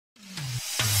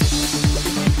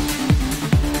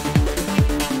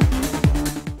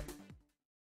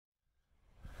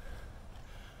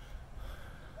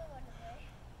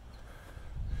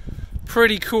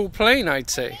pretty cool plane, I'd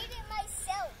say. I made it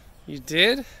myself. You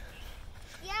did?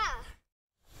 Yeah.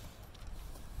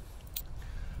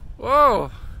 Whoa.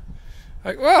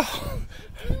 Whoa.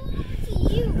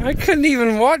 I couldn't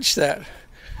even watch that.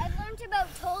 I learned about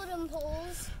totem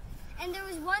poles, and there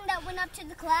was one that went up to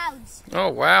the clouds. Oh,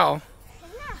 wow.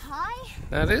 Isn't that high?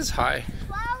 That is high.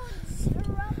 Clouds are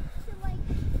up to like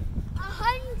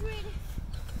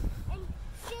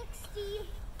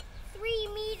 163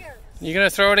 meters. You gonna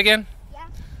throw it again? Yeah.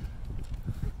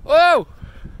 Whoa!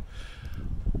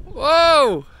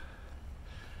 Whoa!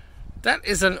 That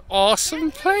is an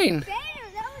awesome plane. Better.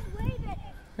 That was way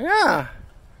better. Yeah.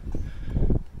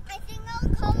 I think I'll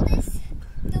call this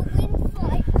the Wind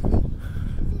Flier.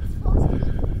 It's supposed to be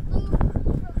blue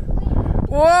from wind.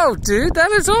 Whoa, dude,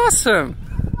 that is awesome. Did it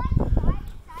fly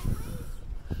sideways?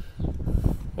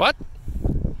 What?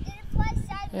 Did it fly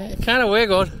sideways? It kind of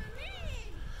wiggled.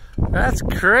 That's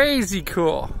crazy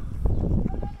cool.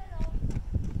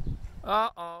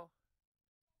 Uh-oh.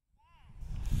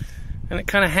 And it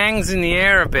kind of hangs in the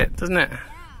air a bit, doesn't it? Yeah, I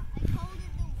called it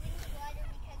the Wind Flier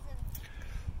because of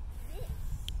this.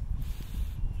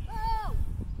 Oh!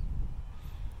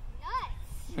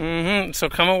 Nuts! So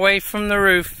come away from the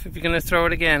roof if you're going to throw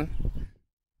it again. Yeah,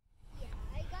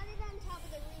 I got it on top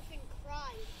of the roof and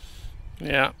cried.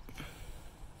 Yeah.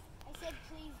 I said,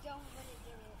 please don't let it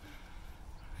do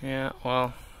it. Yeah,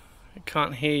 well, it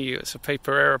can't hear you. It's a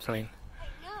paper airplane. I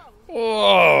know.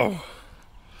 Whoa!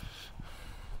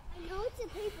 I know it's a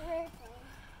paper airplane.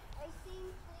 I sing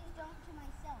please don't to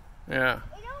myself. Yeah.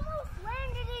 It almost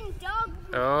landed in dog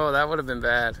poop. Oh, that would have been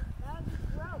bad. That would be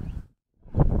gross.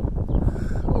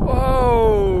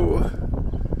 Whoa!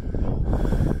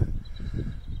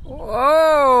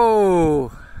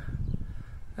 Whoa!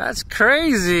 That's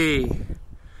crazy.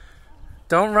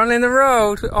 Don't run in the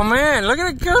road. Oh man, look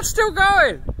at it go, still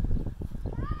going.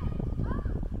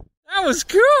 That was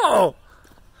cool.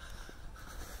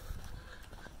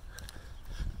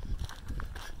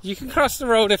 You can cross the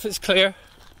road if it's clear.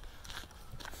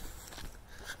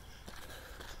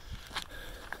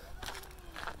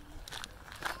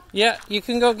 Yeah, you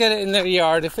can go get it in their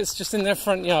yard if it's just in their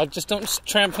front yard. Just don't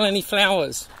trample any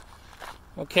flowers.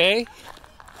 Okay?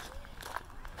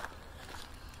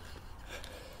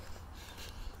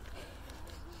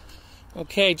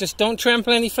 Okay, just don't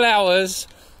trample any flowers.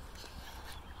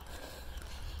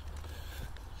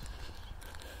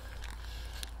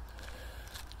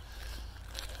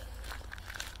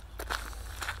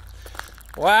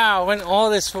 Wow, went all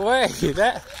this way.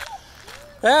 That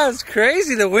was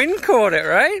crazy. The wind caught it,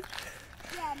 right?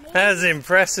 Yeah, maybe, That was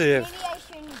impressive. maybe I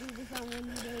shouldn't do this on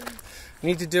windy days.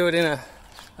 Need to do it in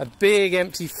a big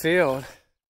empty field.